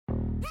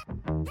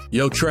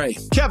Yo, Trey.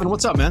 Kevin,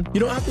 what's up, man?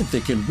 I've been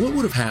thinking, what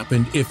would have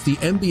happened if the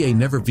NBA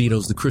never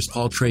vetoes the Chris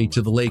Paul trade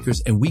to the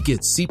Lakers and we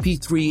get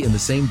CP3 in the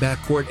same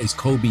backcourt as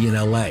Kobe in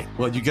LA?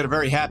 Well, you get a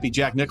very happy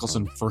Jack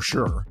Nicholson for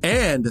sure.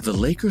 And the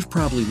Lakers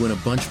probably win a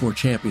bunch more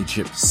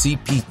championships.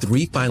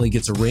 CP3 finally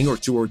gets a ring or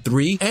 2 or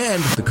 3,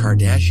 and the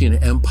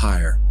Kardashian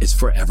empire is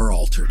forever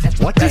altered.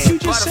 What did you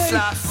just say?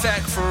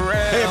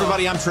 Hey,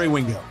 everybody, I'm Trey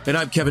Wingo. And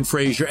I'm Kevin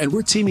Frazier, and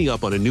we're teaming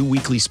up on a new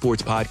weekly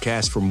sports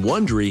podcast from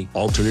Wondery,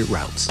 Alternate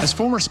Routes. As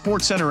former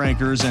Sports Center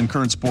anchors and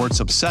current sports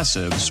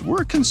obsessives,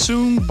 we're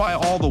consumed by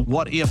all the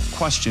what-if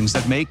questions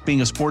that make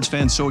being a sports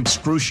fan so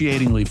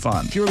excruciatingly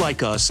fun. If you're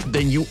like us,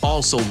 then you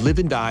also live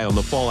and die on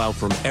the fallout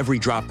from every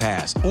drop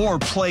pass. Or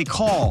play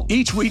call.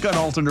 Each week on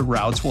Alternate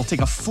Routes, we'll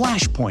take a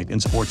flashpoint in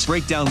sports,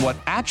 break down what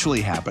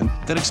actually happened,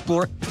 then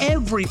explore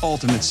every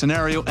alternate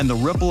scenario and the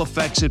ripple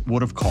effects it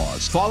would have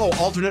caused. Follow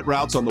Alternate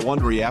Routes on the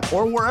Wondery app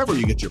or wherever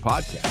you get your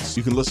podcasts.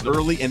 You can listen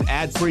early and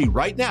ad-free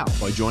right now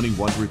by joining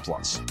Wondery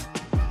Plus.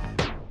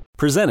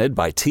 Presented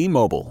by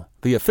T-Mobile,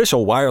 the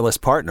official wireless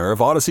partner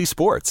of Odyssey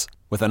Sports.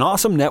 With an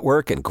awesome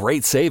network and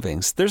great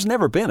savings, there's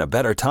never been a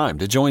better time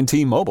to join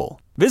T-Mobile.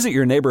 Visit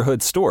your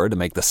neighborhood store to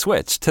make the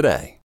switch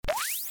today.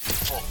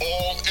 For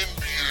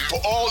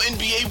all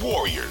NBA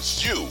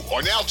warriors, you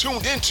are now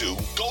tuned into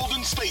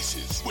Golden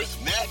Spaces with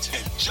Matt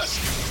and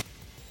Justin.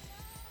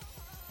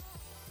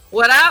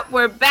 What up?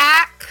 We're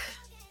back.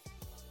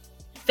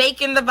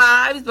 Faking the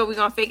vibes, but we're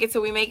going to fake it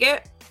till we make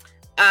it.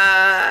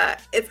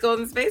 It's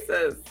Golden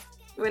Spaces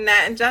with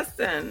Nat and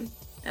Justin,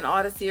 an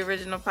Odyssey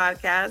original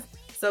podcast.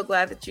 So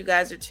glad that you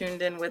guys are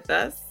tuned in with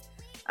us.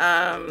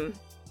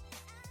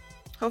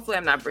 Hopefully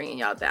I'm not bringing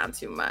y'all down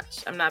too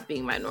much. I'm not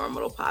being my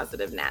normal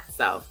positive Nat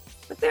self,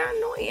 but they're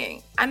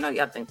annoying. I know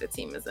y'all think the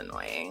team is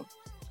annoying.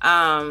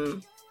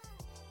 How's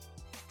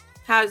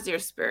your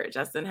spirit,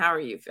 Justin? How are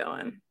you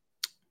feeling?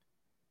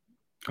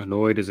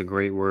 Annoyed is a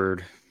great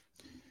word.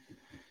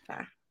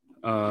 Okay.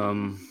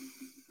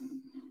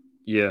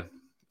 Yeah,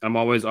 I'm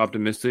always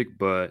optimistic,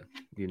 but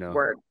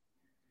Word.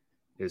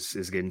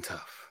 it's getting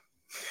tough.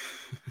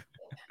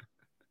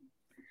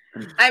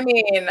 I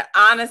mean,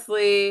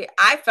 honestly,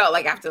 I felt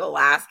like after the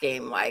last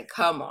game, like,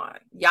 come on,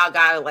 y'all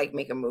gotta like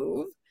make a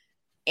move.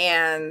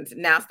 And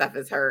now stuff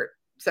is hurt.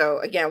 So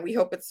again, we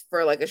hope it's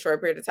for like a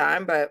short period of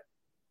time, but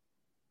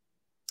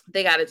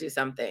they got to do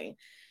something.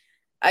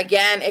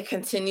 Again, it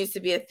continues to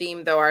be a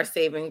theme, though. Our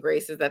saving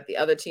grace is that the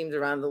other teams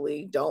around the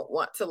league don't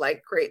want to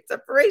like create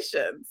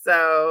separation.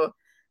 So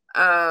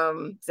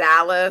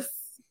Dallas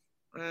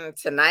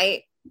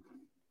tonight.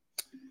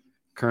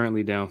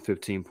 Currently down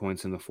 15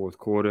 points in the fourth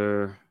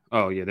quarter.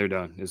 Oh, yeah, they're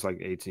done. It's like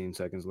 18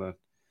 seconds left.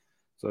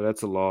 So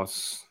that's a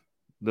loss.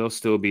 They'll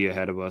still be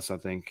ahead of us, I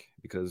think,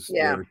 because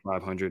they're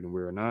 500 and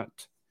we're not.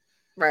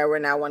 Right, we're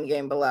now one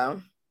game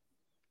below.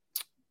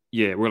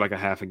 Yeah, we're like a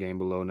half a game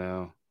below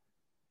now.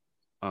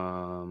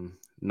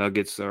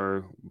 Nuggets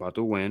are about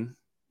to win.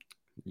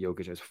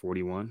 Jokic has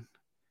 41.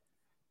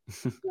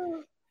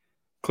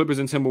 Clippers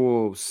and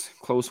Timberwolves,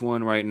 close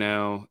one right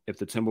now. If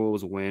the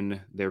Timberwolves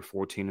win, they're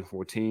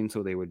 14-14,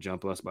 so they would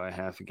jump us by a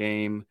half a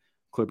game.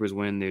 Clippers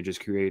win, they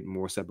just create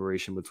more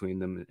separation between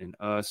them and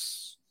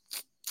us.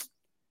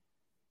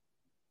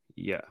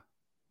 Yeah.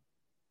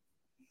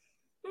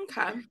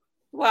 Okay.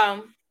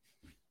 Well,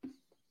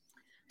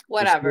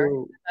 whatever.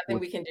 Nothing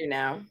we can do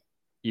now.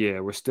 Yeah,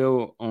 we're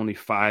still only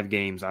 5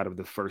 games out of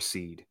the first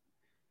seed.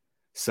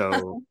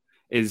 So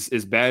as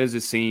bad as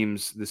it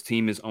seems, this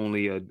team is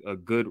only a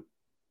good,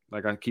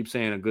 like I keep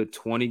saying, a good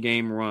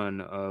 20-game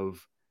run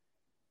of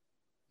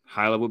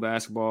high-level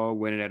basketball,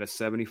 winning at a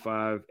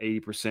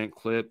 75-80%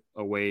 clip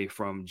away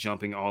from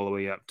jumping all the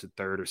way up to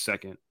third or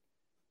second.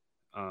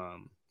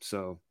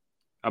 So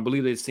I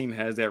believe this team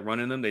has that run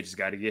in them. They just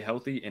got to get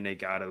healthy, and they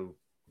got to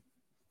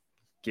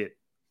get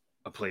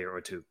a player or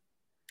two.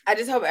 I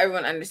just hope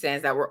everyone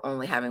understands that we're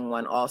only having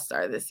one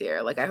all-star this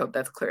year. Like, I hope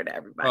that's clear to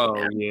everybody. Oh,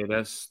 now. yeah,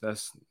 that's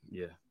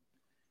yeah.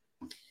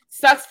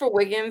 Sucks for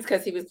Wiggins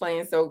because he was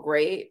playing so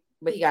great,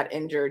 but he got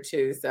injured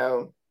too.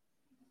 So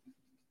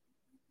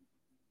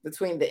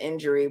between the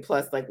injury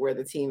plus like where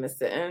the team is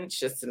sitting, it's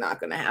just not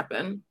going to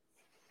happen.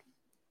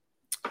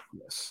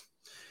 Yes.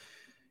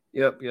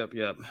 Yep.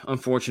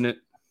 Unfortunate,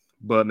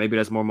 but maybe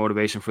that's more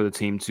motivation for the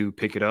team to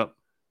pick it up.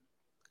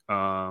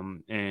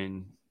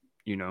 And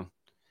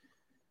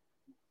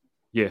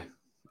yeah,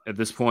 at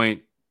this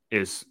point,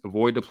 it's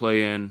avoid the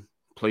play-in,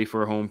 play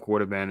for a home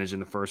court advantage in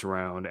the first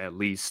round at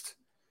least,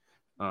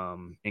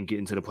 and get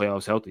into the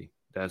playoffs healthy.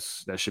 That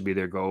should be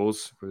their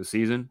goals for the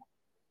season.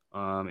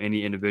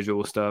 Any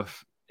individual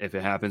stuff, if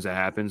it happens, it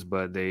happens,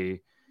 but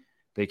they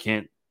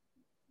can't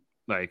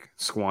like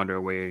squander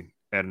away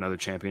at another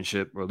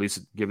championship, or at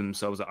least give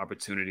themselves the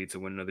opportunity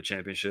to win another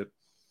championship.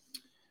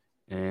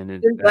 And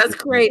it does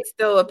create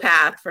still a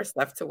path for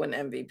Steph to win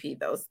MVP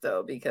though,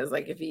 still, because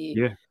like if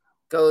he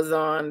goes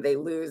on, they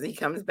lose, he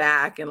comes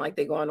back, and like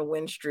they go on a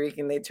win streak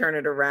and they turn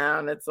it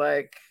around. It's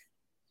like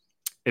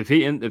if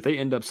they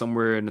end up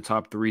somewhere in the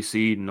top 3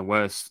 seed in the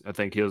West, I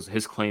think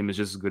his claim is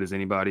just as good as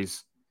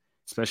anybody's,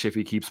 especially if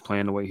he keeps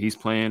playing the way he's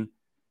playing.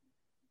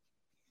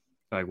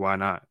 Like, why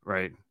not?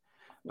 Right.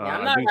 Yeah,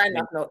 I'm not writing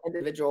up no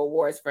individual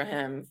awards for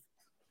him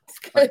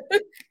because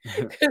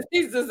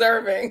he's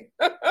deserving.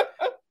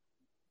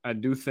 I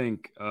do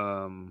think,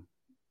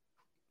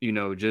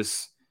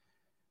 just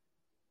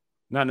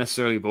not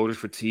necessarily voters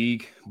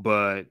fatigue,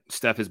 but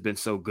Steph has been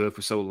so good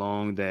for so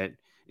long that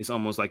it's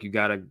almost like you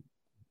got to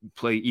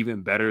play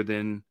even better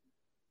than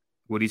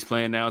what he's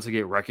playing now to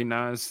get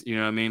recognized. You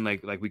know what I mean?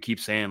 Like we keep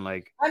saying,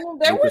 like, I mean,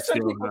 there were some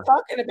people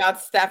talking about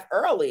Steph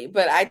early,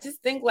 but I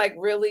just think, like,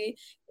 really,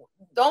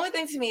 the only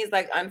thing to me is,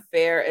 like,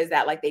 unfair is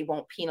that, like, they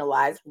won't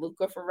penalize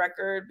Luka for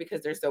record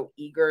because they're so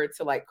eager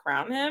to, like,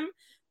 crown him.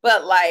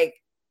 But, like,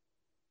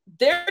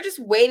 they're just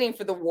waiting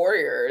for the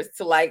Warriors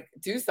to, like,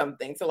 do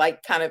something to,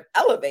 like, kind of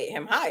elevate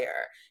him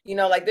higher. You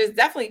know, like, there's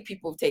definitely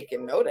people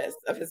taking notice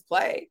of his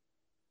play.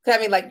 I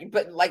mean, like,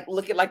 but, like,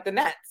 look at, like, the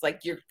Nets.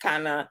 Like, you're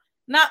kind of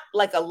not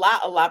like a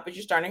lot, but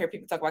you're starting to hear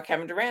people talk about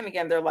Kevin Durant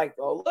again. They're like,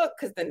 oh, look,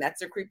 because the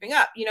Nets are creeping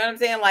up. You know what I'm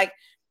saying? Like,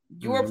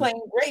 you are playing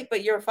great,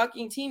 but your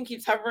fucking team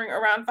keeps hovering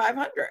around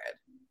 500.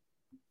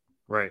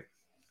 Right.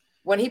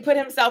 When he put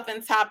himself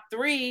in top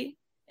 3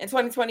 in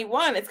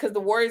 2021, it's because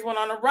the Warriors went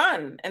on a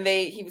run and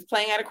he was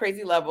playing at a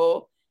crazy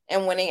level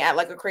and winning at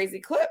like a crazy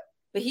clip.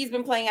 But he's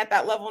been playing at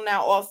that level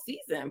now all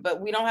season, but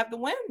we don't have the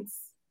wins.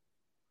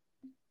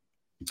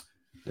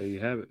 There you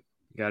have it.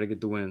 Got to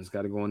get the wins.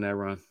 Got to go on that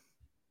run.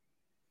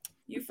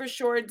 You for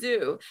sure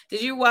do.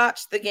 Did you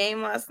watch the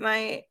game last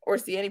night or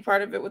see any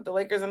part of it with the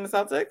Lakers and the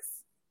Celtics?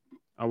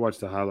 I watched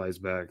the highlights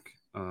back.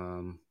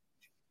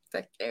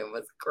 That game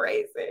was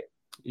crazy.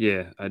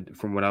 Yeah,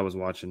 from what I was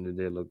watching, it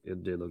did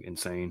look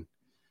insane.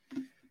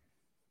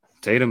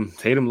 Tatum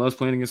loves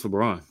playing against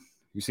LeBron.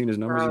 You seen his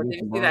numbers? Bro, did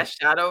you see that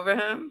shot over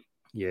him?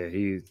 Yeah,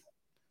 he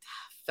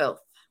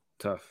filth.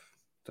 Tough.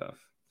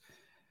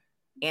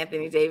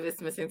 Anthony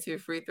Davis missing 2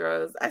 free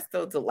throws. I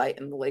still delight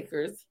in the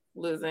Lakers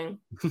losing.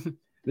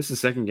 This is the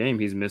second game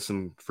he's missed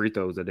some free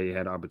throws that they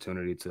had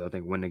opportunity to, I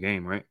think, win the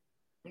game, right?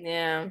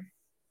 Yeah.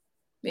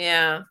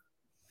 And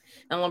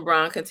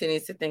LeBron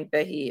continues to think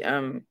that he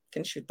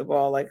can shoot the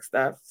ball like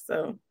Steph,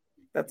 so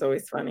that's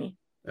always funny.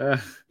 I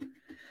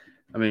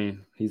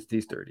mean, he's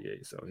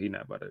 38, so he's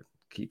not about to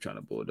keep trying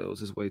to bulldoze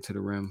his way to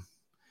the rim.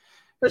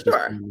 For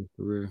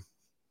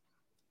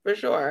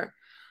sure.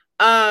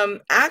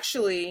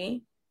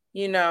 Actually,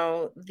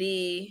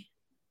 the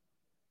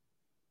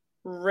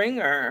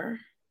Ringer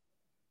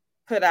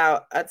put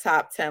out a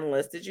top 10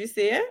 list. Did you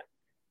see it?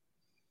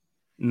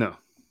 No.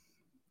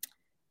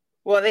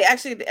 Well, I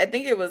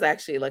think it was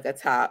actually like a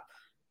top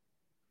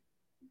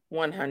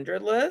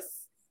 100 list.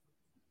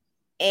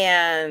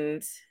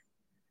 And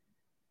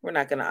we're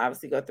not going to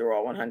obviously go through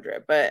all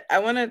 100, but I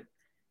want to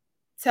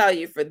tell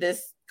you for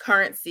this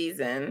current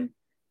season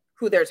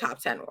who their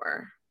top 10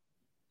 were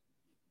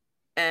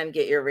and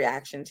get your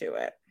reaction to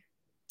it.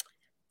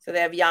 So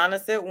they have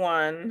Giannis at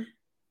 1,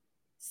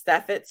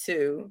 Steph at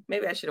 2.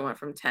 Maybe I should have went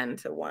from 10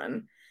 to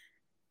 1.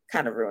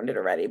 Kind of ruined it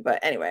already. But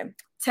anyway,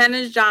 10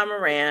 is John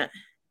Morant.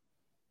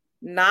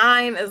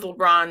 9 is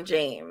LeBron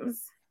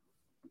James.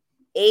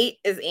 8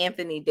 is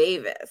Anthony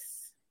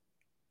Davis.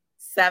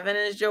 7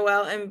 is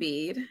Joel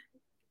Embiid.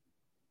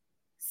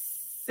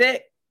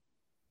 6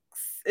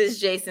 is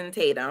Jason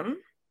Tatum.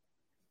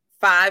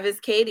 5 is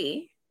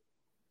KD.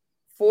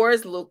 4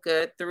 is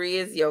Luka. 3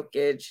 is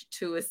Jokic.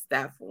 2 is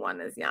Steph.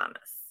 1 is Giannis.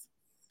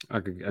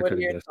 What are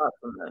your thoughts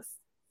on this?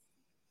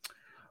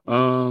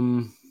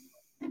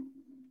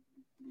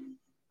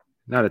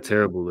 Not a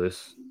terrible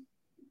list.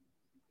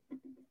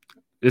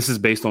 This is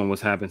based on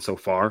what's happened so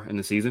far in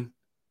the season,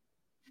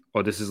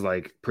 or this is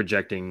like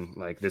projecting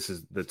like this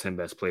is the 10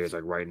 best players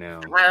like right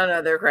now. I don't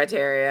know their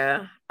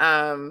criteria,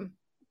 because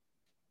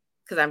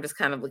I'm just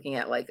kind of looking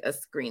at like a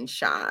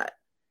screenshot.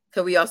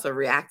 Because we also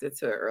reacted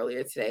to it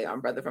earlier today on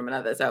Brother from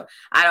Another, so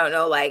I don't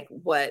know like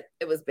what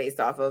it was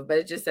based off of, but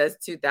it just says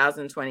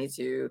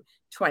 2022-23,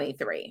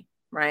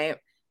 right?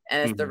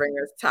 And it's the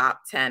Ringer's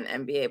top 10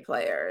 NBA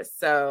players.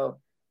 So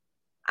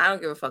I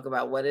don't give a fuck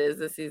about what it is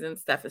this season.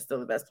 Steph is still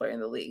the best player in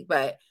the league.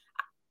 But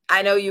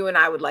I know you and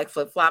I would like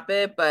flip-flop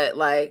it, but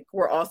like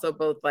we're also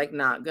both like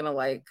not gonna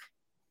like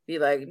be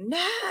like,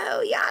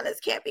 no,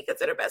 Giannis can't be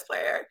considered best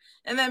player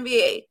in the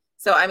NBA.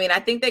 So I mean, I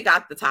think they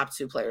got the top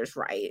 2 players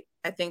right.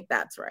 I think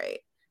that's right.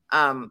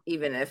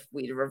 Even if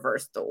we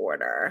reverse the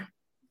order.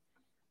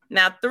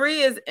 Now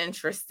 3 is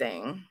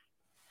interesting.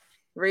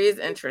 3,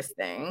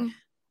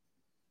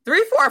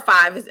 4,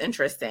 5 is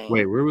interesting.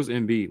 Wait, where was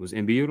Embiid? Was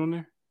Embiid on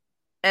there?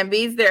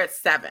 Embiid's there at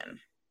 7.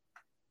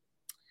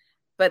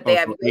 But they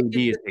have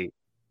Embiid is 8.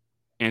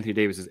 Anthony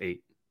Davis is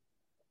 8.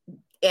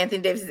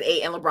 Anthony Davis is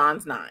 8 and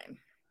LeBron's 9.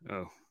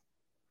 Oh.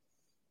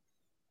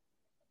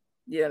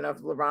 You don't know if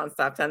LeBron's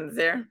top 10 is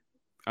there?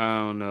 I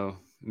don't know.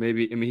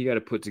 Maybe, I mean, he got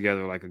to put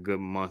together like a good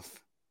month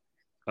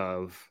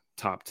of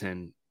top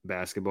 10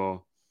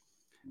 basketball.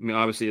 I mean,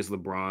 obviously it's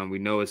LeBron. We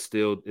know it's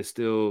still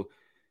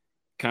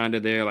kind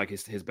of there, like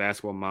his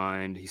basketball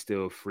mind. He's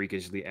still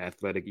freakishly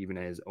athletic, even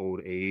at his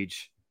old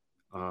age,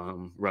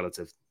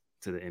 relative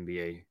to the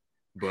NBA.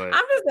 But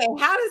I'm just saying,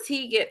 how does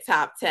he get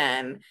top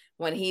 10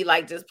 when he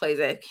like just plays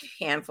a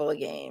handful of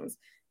games?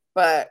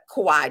 but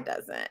Kawhi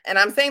doesn't. And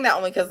I'm saying that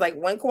only because, like,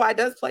 when Kawhi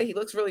does play, he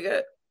looks really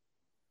good.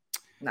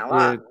 Not a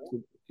lot.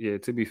 Yeah,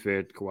 to be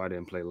fair, Kawhi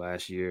didn't play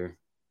last year.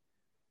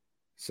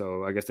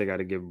 So I guess they got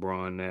to give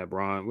Bron that.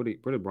 Bron, what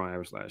did Bron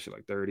average last year?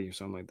 Like 30 or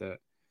something like that.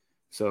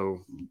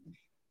 So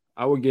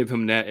I would give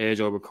him that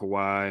edge over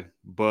Kawhi.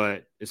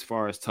 But as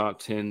far as top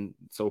 10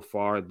 so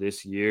far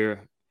this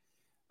year,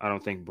 I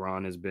don't think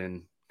Bron has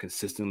been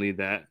consistently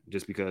that,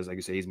 just because, like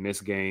you say, he's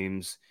missed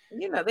games.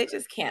 They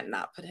just can't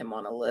not put him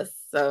on a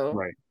list. So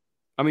right.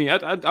 I mean,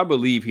 I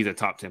believe he's a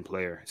top 10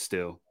 player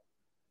still.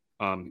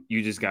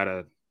 You just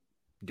gotta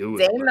do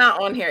it. Dame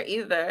not on here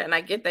either, and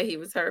I get that he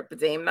was hurt, but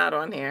Dame not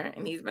on here,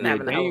 and he's been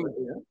having a hell of a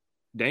year.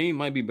 Dame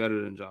might be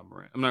better than Ja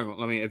Morant. I'm not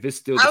gonna. I mean, if it's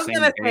still, I was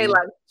gonna say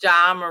like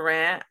Ja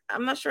Morant.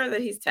 I'm not sure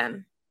that he's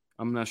 10.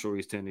 I'm not sure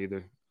he's 10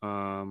 either.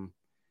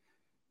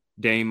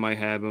 Dame might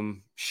have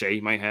him.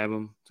 Shea might have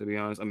him. To be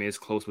honest, I mean, it's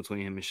close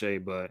between him and Shea,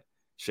 but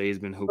Shea's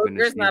been hooping.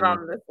 Booker's not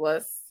on this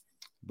list.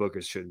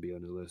 Booker shouldn't be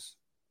on the list.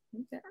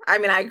 I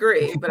mean, I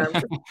agree, but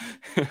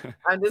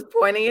I'm just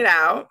pointing it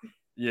out.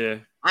 Yeah.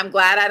 I'm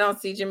glad I don't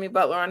see Jimmy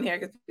Butler on here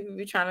because people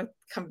be trying to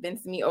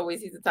convince me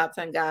always he's a top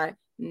 10 guy.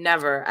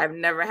 Never. I've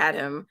never had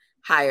him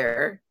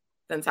higher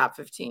than top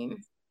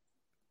 15.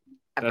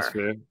 Ever. That's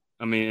fair.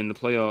 I mean, in the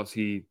playoffs,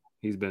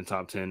 he's been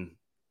top 10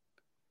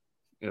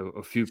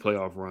 a few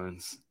playoff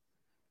runs.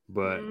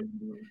 But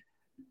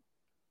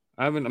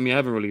I haven't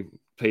really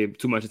paid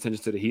too much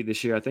attention to the Heat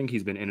this year. I think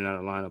he's been in and out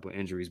of the lineup with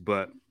injuries,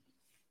 but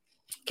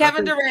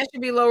Kevin Durant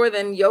should be lower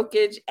than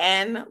Jokic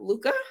and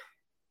Luka.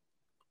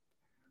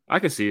 I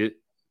can see it,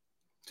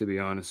 to be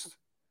honest.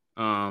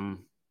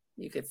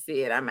 You could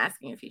see it. I'm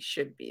asking if he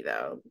should be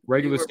though.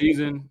 Regular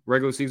season,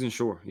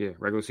 sure. Yeah,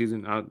 regular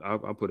season,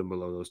 I'll put him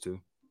below those two.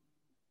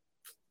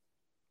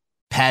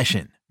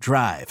 Passion,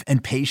 drive,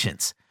 and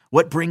patience.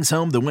 What brings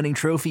home the winning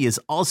trophy is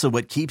also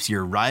what keeps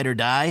your ride or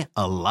die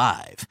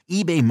alive.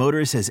 eBay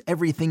Motors has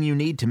everything you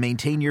need to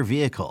maintain your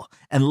vehicle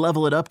and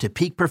level it up to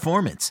peak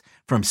performance,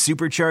 from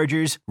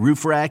superchargers,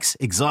 roof racks,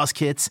 exhaust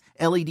kits,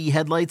 LED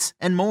headlights,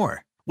 and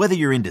more. Whether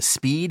you're into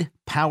speed,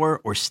 power,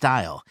 or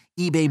style,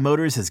 eBay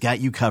Motors has got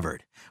you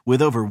covered.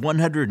 With over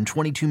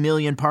 122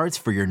 million parts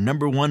for your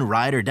number one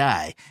ride or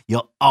die,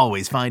 you'll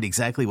always find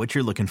exactly what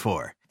you're looking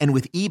for. And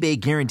with eBay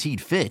Guaranteed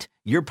Fit,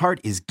 your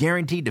part is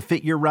guaranteed to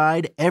fit your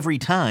ride every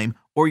time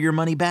or your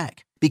money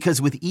back.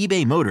 Because with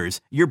eBay Motors,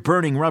 you're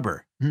burning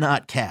rubber,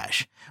 not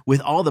cash. With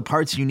all the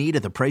parts you need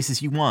at the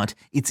prices you want,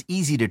 it's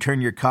easy to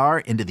turn your car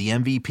into the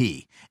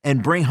MVP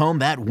and bring home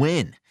that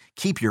win.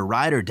 Keep your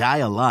ride or die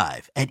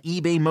alive at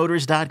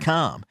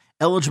ebaymotors.com.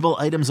 Eligible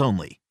items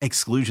only.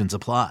 Exclusions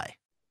apply.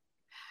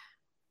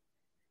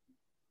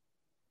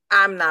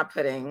 I'm not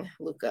putting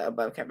Luka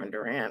above Kevin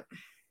Durant.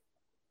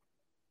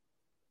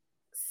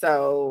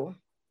 So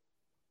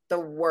the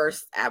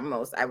worst at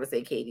most, I would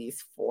say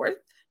KD's fourth.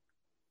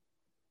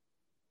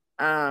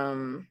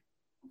 I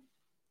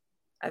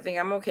think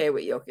I'm okay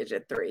with Jokic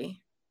at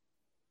 3,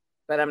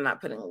 but I'm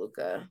not putting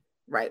Luka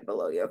right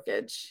below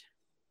Jokic.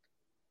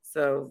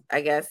 So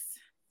I guess,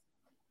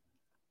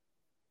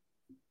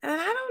 and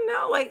I don't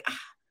know, like,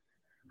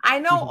 I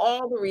know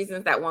all the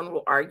reasons that one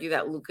will argue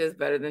that Luka is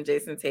better than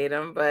Jason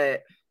Tatum,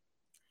 but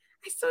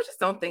I still just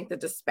don't think the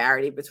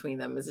disparity between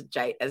them is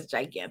as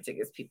gigantic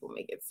as people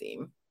make it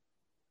seem.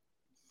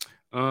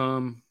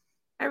 I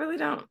really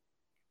don't.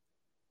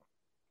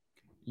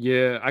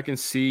 Yeah, I can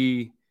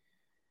see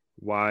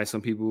why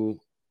some people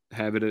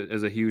have it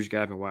as a huge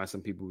gap and why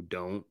some people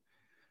don't,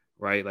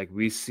 right? Like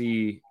we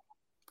see,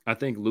 I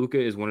think Luka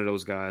is one of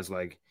those guys,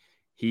 like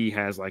he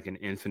has like an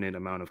infinite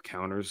amount of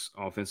counters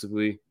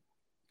offensively.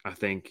 I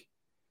think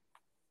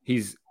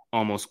he's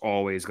almost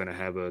always going to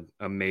have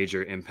a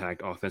major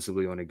impact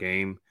offensively on a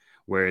game,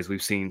 whereas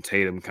we've seen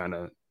Tatum kind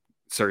of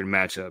certain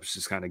matchups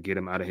just kind of get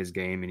him out of his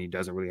game and he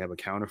doesn't really have a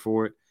counter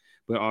for it.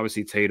 But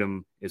obviously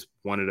Tatum is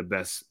one of the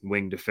best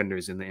wing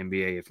defenders in the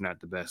NBA, if not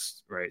the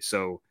best, right?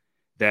 So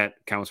that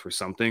counts for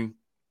something.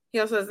 He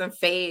also doesn't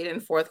fade in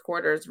fourth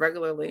quarters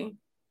regularly.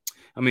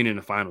 I mean, in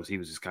the finals, he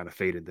was just kind of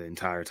faded the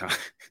entire time.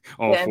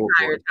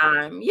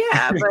 Time.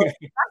 Yeah, but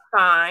that's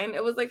fine.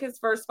 It was like his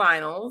first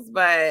finals,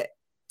 but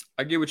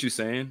I get what you're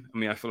saying. I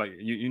mean, I feel like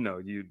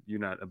you're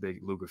not a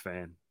big Luka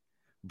fan,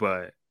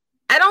 but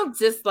I don't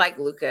dislike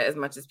Luka as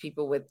much as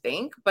people would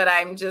think. But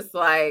I'm just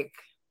like,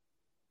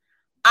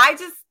 I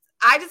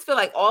just feel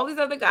like all these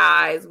other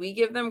guys, we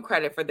give them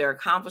credit for their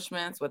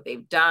accomplishments, what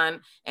they've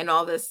done, and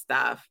all this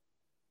stuff.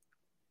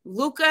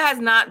 Luka has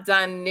not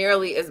done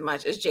nearly as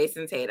much as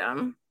Jason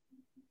Tatum.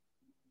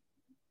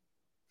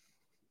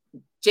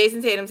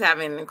 Jason Tatum's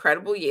having an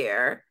incredible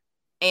year.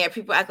 And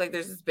people act like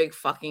there's this big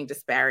fucking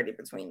disparity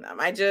between them.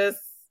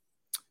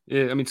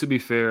 Yeah, I mean, to be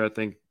fair, I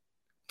think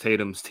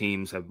Tatum's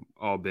teams have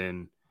all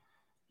been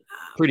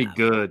pretty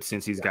good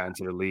since he's gotten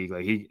to the league.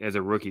 Like as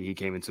a rookie, he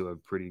came into a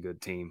pretty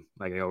good team.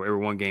 Like they were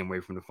one game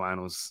away from the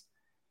finals.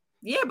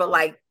 Yeah, but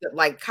like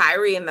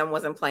Kyrie and them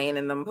wasn't playing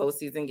in them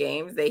postseason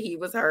games. That he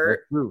was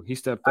hurt. True. He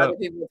stepped up. Other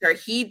people were hurt.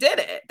 He did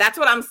it. That's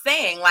what I'm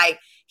saying. Like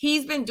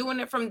he's been doing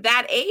it from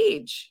that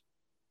age.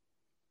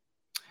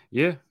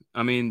 Yeah.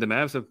 I mean, the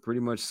Mavs have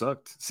pretty much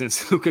sucked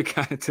since Luka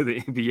got into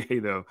the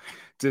NBA, though.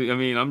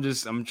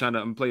 I'm trying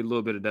to play a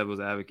little bit of devil's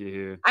advocate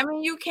here. I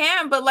mean, you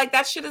can, but like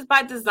that shit is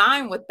by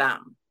design with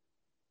them.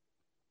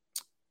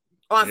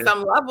 On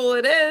some level,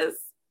 it is.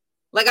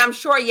 Like, I'm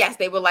sure, yes,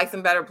 they would like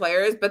some better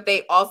players, but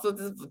they also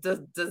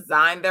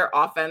designed their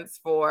offense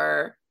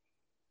for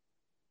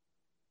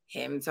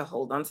him to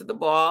hold onto the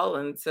ball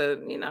and to,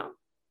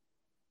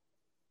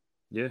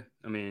 Yeah,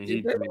 I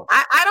mean,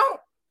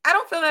 I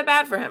don't feel that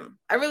bad for him.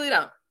 I really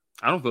don't.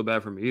 I don't feel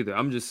bad for him either.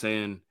 I'm just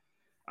saying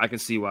I can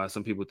see why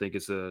some people think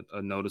it's a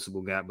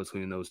noticeable gap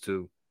between those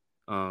two.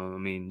 I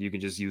mean, you can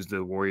just use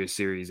the Warriors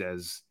series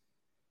as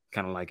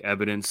kind of like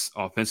evidence.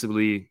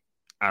 Offensively,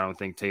 I don't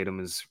think Tatum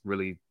is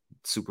really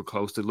super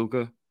close to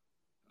Luka.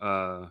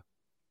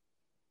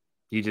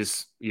 He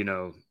just,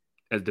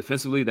 as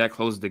defensively, that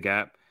closes the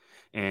gap.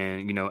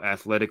 And,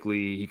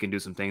 athletically, he can do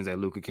some things that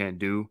Luka can't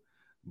do.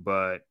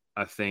 But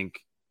I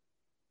think,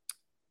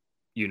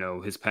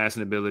 his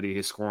passing ability,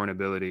 his scoring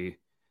ability,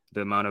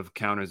 the amount of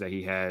counters that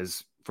he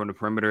has from the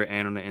perimeter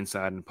and on the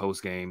inside in the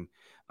post game,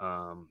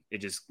 it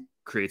just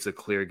creates a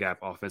clear gap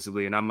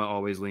offensively. And I'm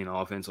always lean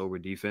offense over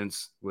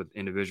defense with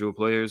individual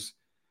players.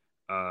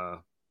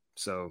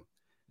 So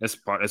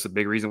that's a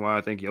big reason why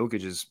I think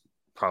Jokic is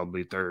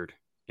probably third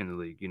in the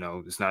league.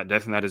 It's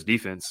definitely not his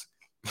defense.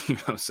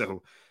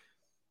 So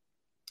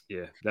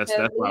yeah, that's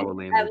why I would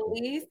lean.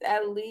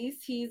 At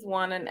least he's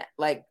won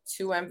like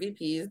 2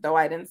 MVPs, though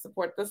I didn't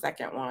support the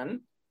second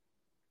one.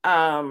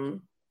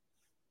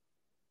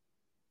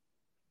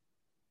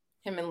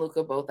 Him and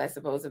Luka both, I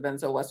suppose, have been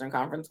to Western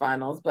Conference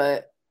Finals,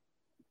 but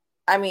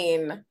I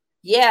mean,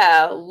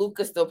 yeah,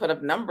 Luka still put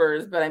up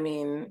numbers, but I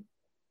mean,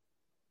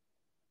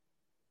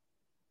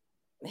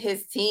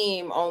 his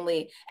team what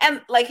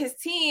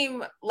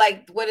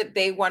did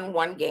they won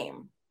 1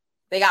 game?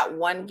 They got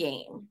 1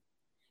 game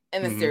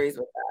in the series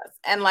with us.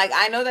 And like,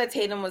 I know that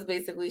Tatum was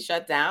basically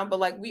shut down, but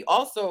like, we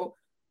also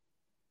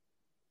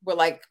were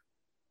like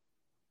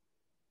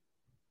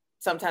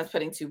sometimes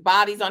putting 2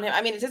 bodies on him.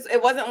 I mean,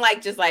 it wasn't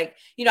like just like,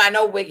 I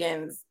know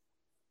Wiggins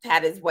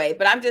had his way,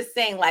 but I'm just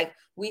saying like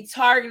we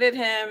targeted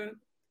him.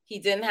 He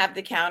didn't have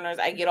the counters.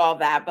 I get all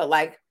that, but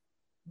like,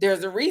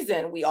 there's a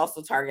reason we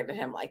also targeted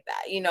him like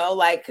that,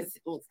 like, because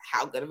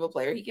how good of a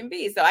player he can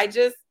be. So I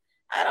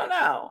don't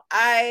know.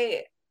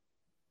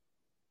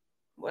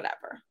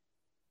 Whatever.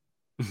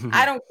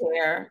 I don't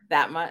care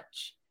that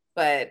much,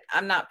 but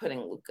I'm not putting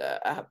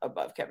Luka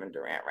above Kevin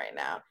Durant right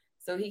now.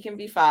 So he can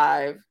be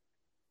 5,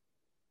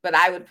 but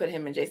I would put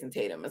him and Jason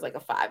Tatum as like a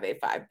 5A,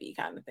 5B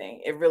kind of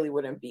thing. It really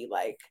wouldn't be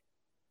like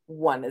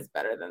one is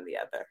better than the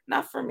other.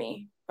 Not for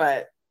me,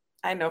 but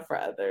I know for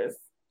others.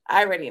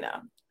 I already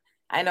know.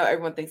 I know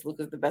everyone thinks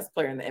Luka's the best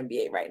player in the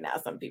NBA right now.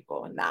 Some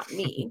people, not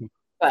me,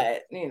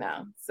 but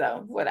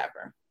so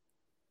whatever.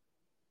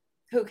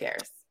 Who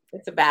cares?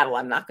 It's a battle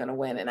I'm not going to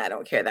win and I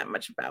don't care that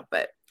much about,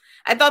 but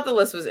I thought the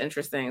list was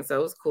interesting. So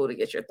it was cool to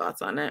get your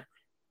thoughts on it.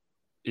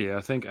 Yeah,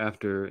 I think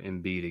after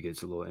Embiid, it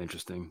gets a little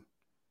interesting.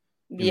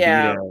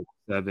 Yeah. Embiid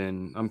at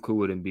 7. I'm cool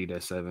with Embiid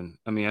at 7.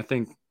 I mean, I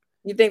think.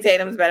 You think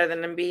Tatum's better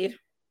than Embiid?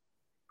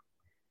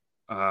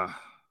 I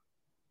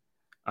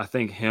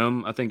think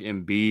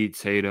Embiid,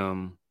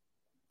 Tatum,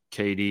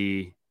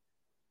 KD,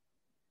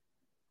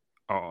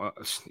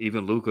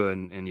 even Luka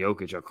and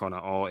Jokic are kind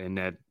of all in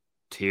that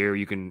tier.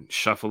 You can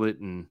shuffle it,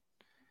 and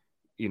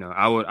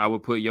I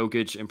would put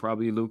Jokic and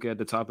probably Luka at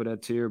the top of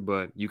that tier,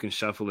 but you can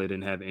shuffle it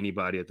and have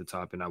anybody at the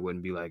top, and I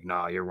wouldn't be like,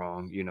 nah, you're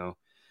wrong.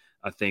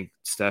 I think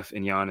Steph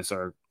and Giannis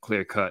are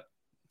clear cut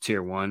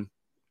tier 1.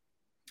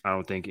 I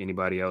don't think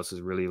anybody else is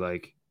really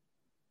like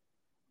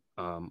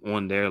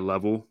on their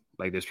level.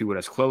 Like there's people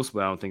that's close,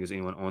 but I don't think there's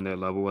anyone on their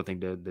level. I think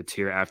the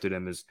tier after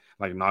them is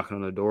like knocking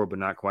on the door, but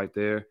not quite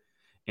there.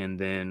 And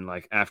then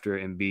like after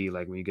Embiid,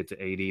 like when you get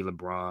to AD,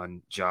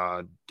 LeBron,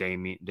 Ja,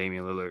 Damian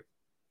Lillard,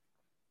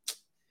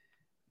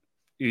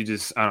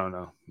 I don't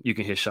know. You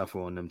can hit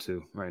shuffle on them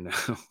too right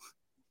now.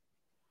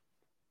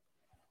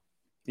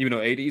 Even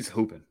though AD's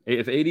hooping.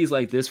 If AD's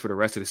like this for the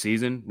rest of the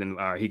season, then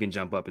he can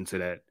jump up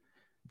into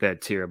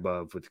that tier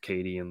above with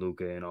KD and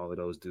Luka and all of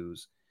those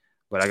dudes.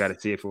 But I got to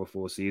see it for a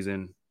full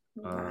season.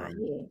 Nah,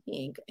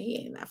 he ain't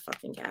in that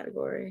fucking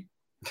category.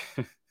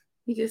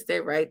 He can stay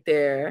right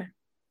there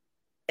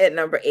at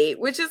number 8,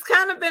 which has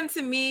kind of been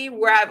to me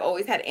where I've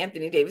always had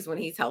Anthony Davis when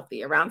he's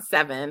healthy. Around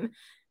 7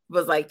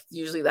 was like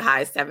usually the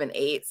high 7,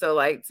 8. So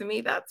like to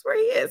me, that's where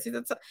he is. He's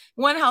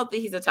when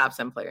healthy, he's a top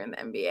 10 player in the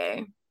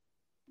NBA.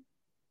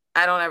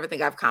 I don't ever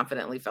think I've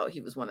confidently felt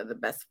he was one of the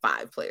best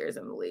 5 players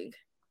in the league.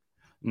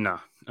 No,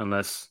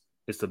 unless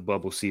it's the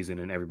bubble season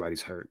and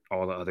everybody's hurt.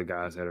 All the other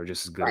guys that are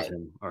just as good as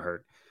him are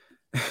hurt.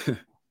 So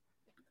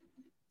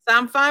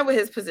I'm fine with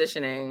his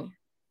positioning.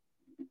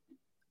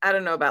 I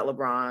don't know about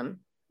LeBron.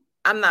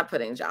 I'm not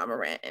putting Ja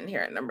Morant in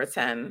here at number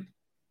 10.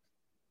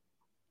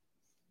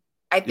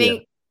 I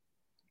think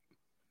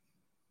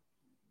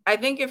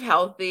if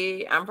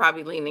healthy, I'm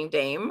probably leaning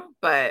Dame,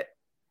 but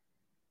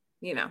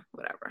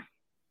whatever.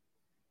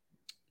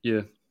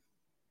 Yeah.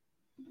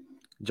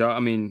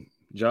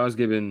 Ja's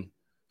given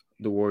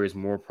the Warriors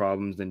more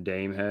problems than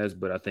Dame has,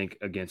 but I think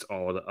against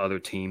all the other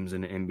teams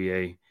in the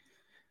NBA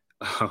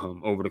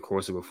over the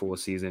course of a full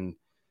season,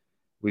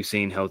 we've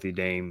seen healthy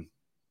Dame,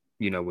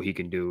 what he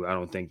can do. I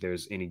don't think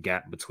there's any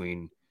gap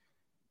between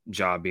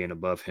Ja being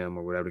above him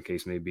or whatever the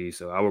case may be.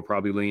 So I would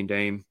probably lean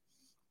Dame,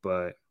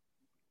 but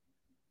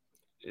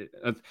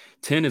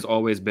 10 has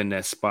always been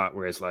that spot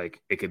where it's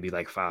like it could be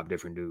like 5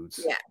 different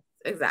dudes. Yeah,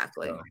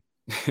 exactly. So.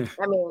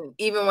 I mean,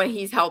 even when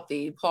he's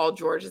healthy, Paul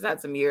George has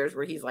had some years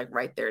where he's like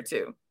right there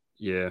too.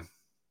 Yeah.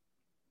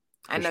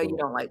 I know you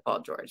don't like Paul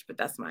George, but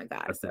that's my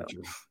guy. That's not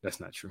true. That's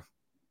not true.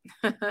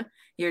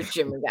 You're a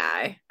Jimmy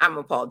guy. I'm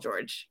a Paul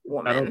George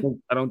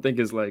woman. I don't think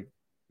it's like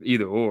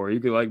either or. You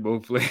could like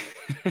both players.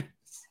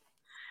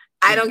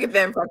 I don't get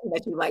the impression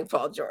that you like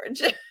Paul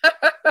George.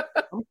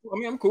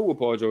 I'm cool with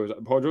Paul George.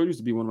 Paul George used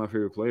to be one of my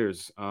favorite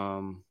players.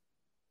 I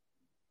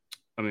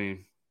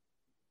mean,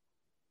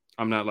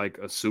 I'm not like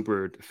a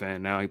super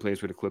fan now. He plays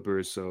for the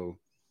Clippers, and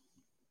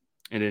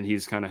then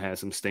he's kind of had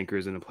some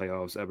stinkers in the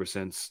playoffs ever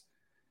since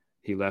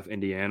he left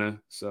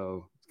Indiana.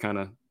 So it's kind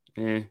of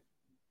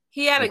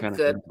He had a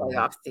good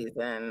playoff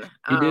season.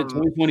 He did.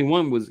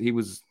 2021 he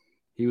was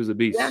a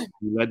beast. Yeah.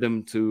 He led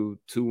them to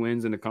 2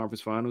 wins in the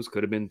conference finals.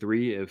 Could have been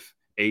 3 if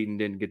Ayton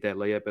didn't get that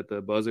layup at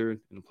the buzzer in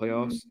the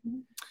playoffs. Mm-hmm.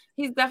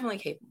 He's definitely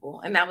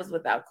capable, and that was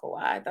without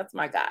Kawhi. That's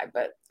my guy,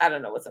 but I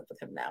don't know what's up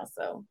with him now.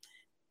 So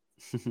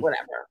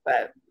whatever.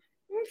 But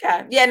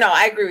okay, yeah, no,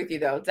 I agree with you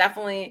though.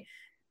 Definitely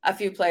a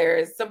few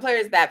players, some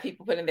players that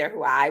people put in there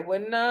who I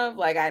wouldn't have.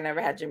 Like I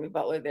never had Jimmy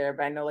Butler there,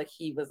 but I know like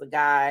he was a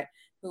guy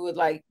who would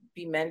like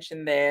be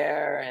mentioned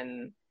there,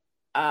 and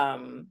a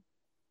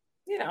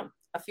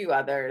few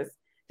others.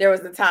 There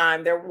was a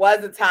time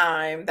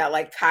that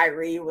like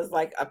Kyrie was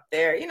like up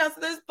there, so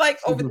there's like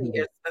over the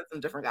years been some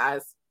different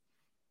guys.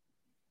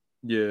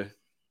 Yeah.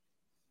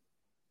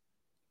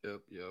 Yep.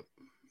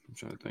 I'm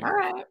trying to think. All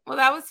right. Well,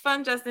 that was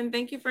fun, Justin.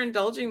 Thank you for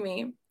indulging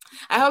me.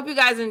 I hope you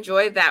guys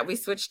enjoyed that. We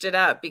switched it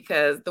up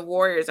because the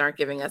Warriors aren't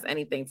giving us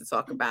anything to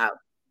talk about.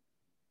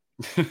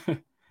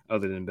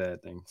 Other than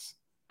bad things.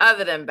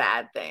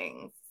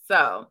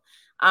 So,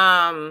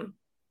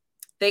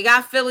 they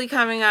got Philly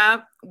coming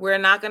up. We're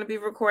not going to be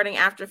recording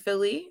after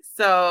Philly.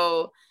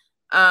 So,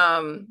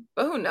 but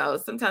who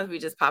knows? Sometimes we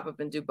just pop up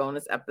and do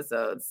bonus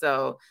episodes.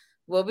 So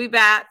we'll be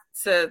back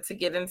to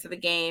get into the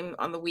game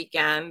on the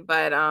weekend.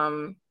 But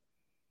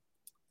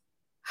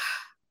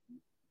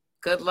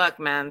good luck,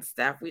 man,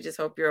 Steph. We just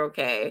hope you're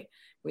okay.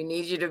 We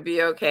need you to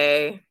be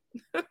okay.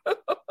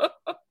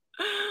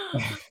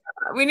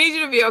 We need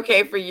you to be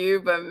okay for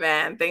you, but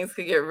man, things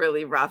could get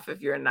really rough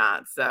if you're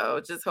not.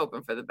 So just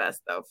hoping for the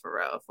best though, for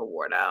real, for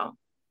Wardell.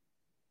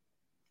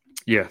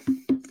 Yeah.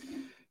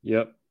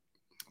 Yep.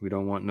 We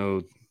don't want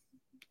no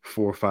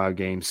 4 or 5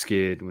 game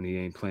skid when he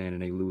ain't playing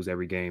and they lose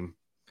every game.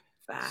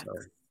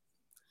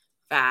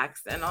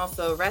 Facts. And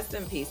also rest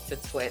in peace to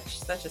Twitch.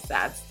 Such a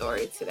sad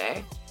story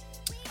today.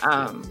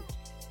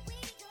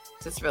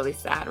 Just really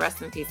sad.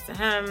 Rest in peace to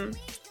him,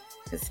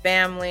 his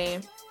family.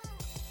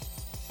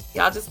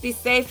 Y'all just be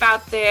safe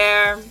out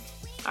there.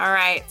 All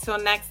right. Till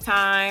next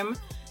time,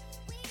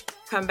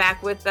 come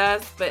back with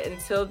us. But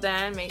until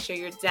then, make sure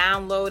you're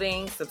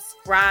downloading,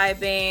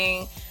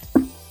 subscribing,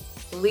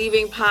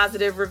 leaving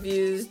positive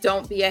reviews.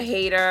 Don't be a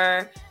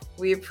hater.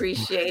 We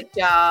appreciate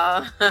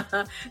y'all.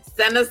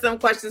 Send us some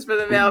questions for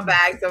the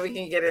mailbag so we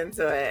can get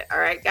into it. All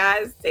right,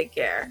 guys. Take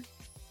care.